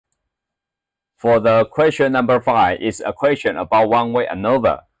For the question number 5, it's a question about one-way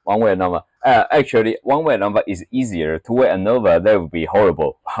ANOVA. One-way ANOVA. Actually, one-way ANOVA is easier. Two-way ANOVA, that would be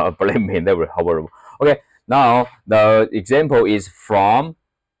horrible. Believe me, that would be horrible. Okay, now the example is from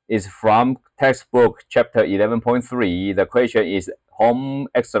textbook chapter 11.3. The question is home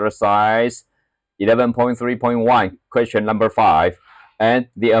exercise 11.3.1, question number 5. And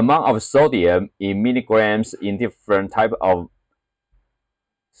the amount of sodium in milligrams in different type of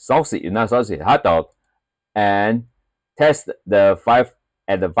hot dog, and test the 5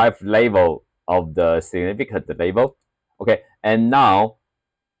 at the 5 level of the significant level. Okay, and now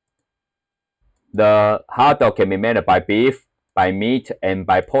the hot dog can be made by beef, by meat, and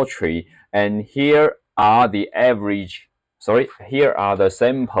by poultry. And here are the here are the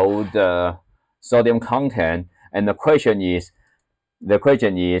sampled sodium content. And the question is,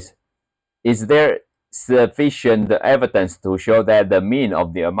 is there sufficient evidence to show that the mean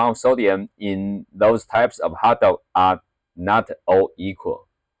of the amount of sodium in those types of hot dog are not all equal?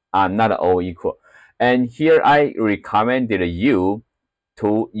 And here I recommended you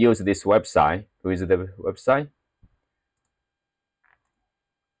to use this website.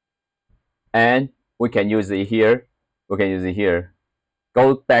 And we can use it here.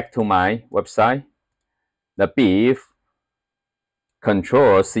 Go back to my website. The beef,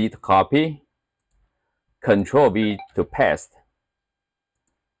 Control-C to copy, Control-V to paste.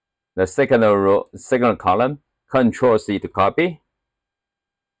 The second column, Control-C to copy,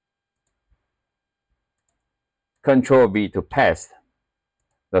 Control-V to paste.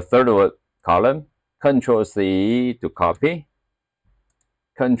 The third column, Control-C to copy,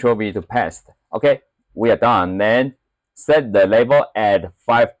 Control-V to paste. Okay, we are done. Then set the label at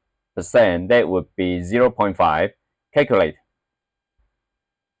 5%. That would be 0.5. Calculate.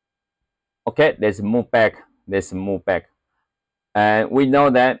 Okay, let's move back. And we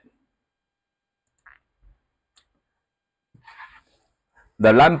know that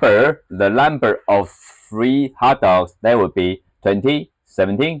the number of free hot dogs, that would be 20,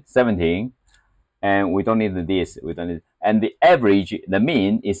 17, 17. And we don't need this. And the average, the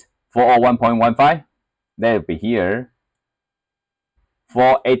mean is 401.15. That will be here.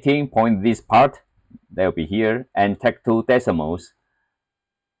 418 point this part. That will be here. And take 2 decimals.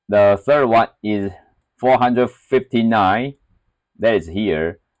 The third one is 459. That is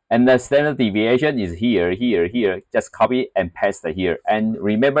here. And the standard deviation is here. Just copy and paste here. And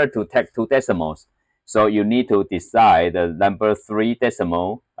remember to take 2 decimals. So you need to decide the number 3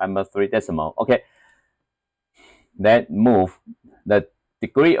 decimal. Okay. Then move. The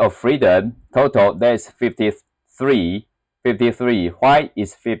degree of freedom total, that is 53. Why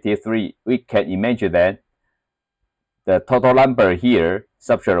is 53? We can imagine that the total number here,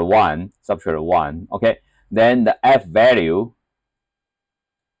 subtract 1. Okay. Then the F value,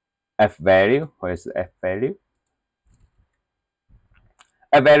 where is the F value?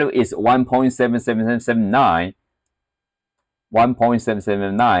 F value is 1.7779.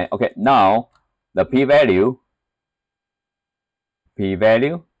 1.779. Okay, now the P value.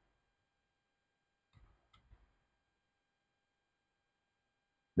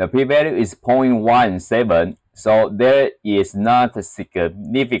 The P value is 0.17. So there is not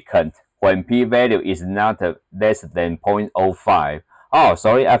significant when P value is not less than 0.05. Oh,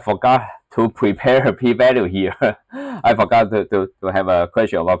 sorry, I forgot to prepare a P value here. I forgot to have a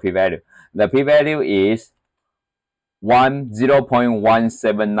question about P value. The P value is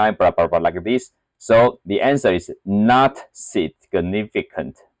 0.179, blah, blah, blah, like this. So the answer is not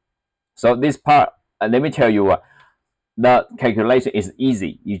significant. So this part, let me tell you, the calculation is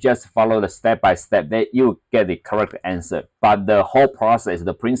easy. You just follow the step by step, then you get the correct answer. But the whole process,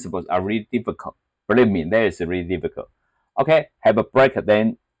 the principles are really difficult. Believe me, that is really difficult. Okay, have a break,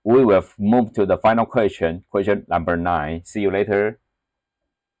 then we will move to the final question, question number 9. See you later.